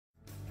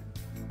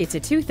It's a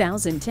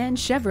 2010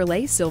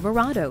 Chevrolet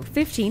Silverado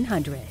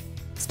 1500.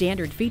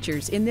 Standard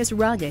features in this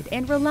rugged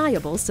and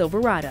reliable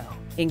Silverado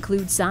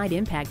include side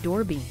impact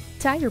door beam,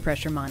 tire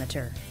pressure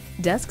monitor,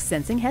 dusk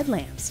sensing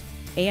headlamps,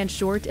 and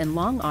short and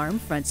long arm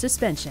front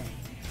suspension.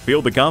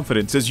 Feel the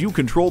confidence as you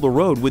control the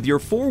road with your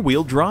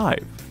four-wheel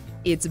drive.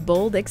 Its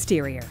bold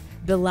exterior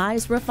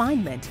belies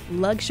refinement,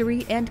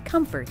 luxury, and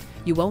comfort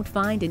you won't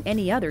find in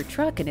any other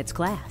truck in its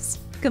class.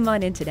 Come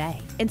on in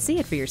today and see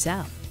it for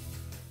yourself.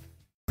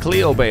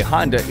 Cleo Bay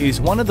Honda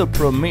is one of the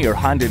premier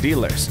Honda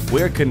dealers.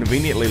 We're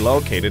conveniently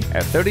located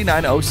at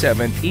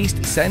 3907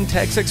 East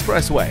Cen-Tex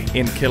Expressway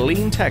in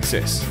Killeen,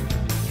 Texas.